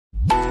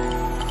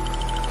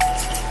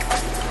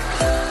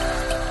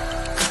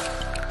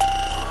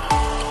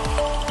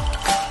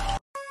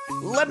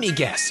let me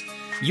guess.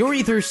 You're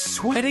either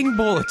sweating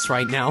bullets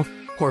right now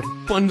or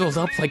bundled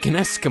up like an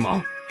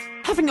Eskimo.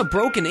 Having a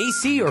broken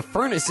AC or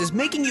furnace is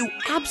making you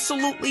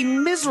absolutely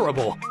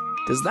miserable.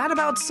 Does that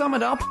about sum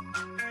it up?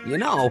 You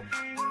know,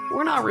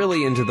 we're not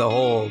really into the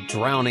whole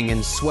drowning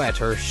in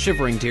sweat or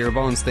shivering to your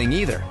bones thing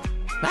either.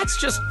 That's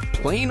just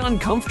plain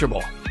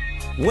uncomfortable.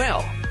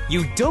 Well,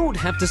 you don't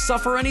have to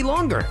suffer any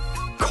longer.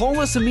 Call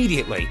us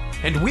immediately,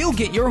 and we'll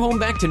get your home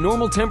back to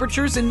normal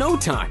temperatures in no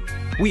time.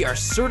 We are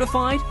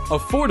certified,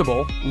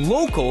 affordable,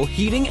 local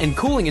heating and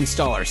cooling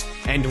installers,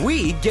 and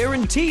we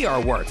guarantee our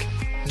work.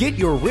 Get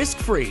your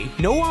risk-free,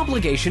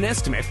 no-obligation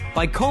estimate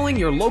by calling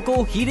your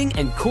local heating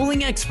and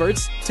cooling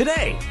experts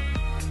today.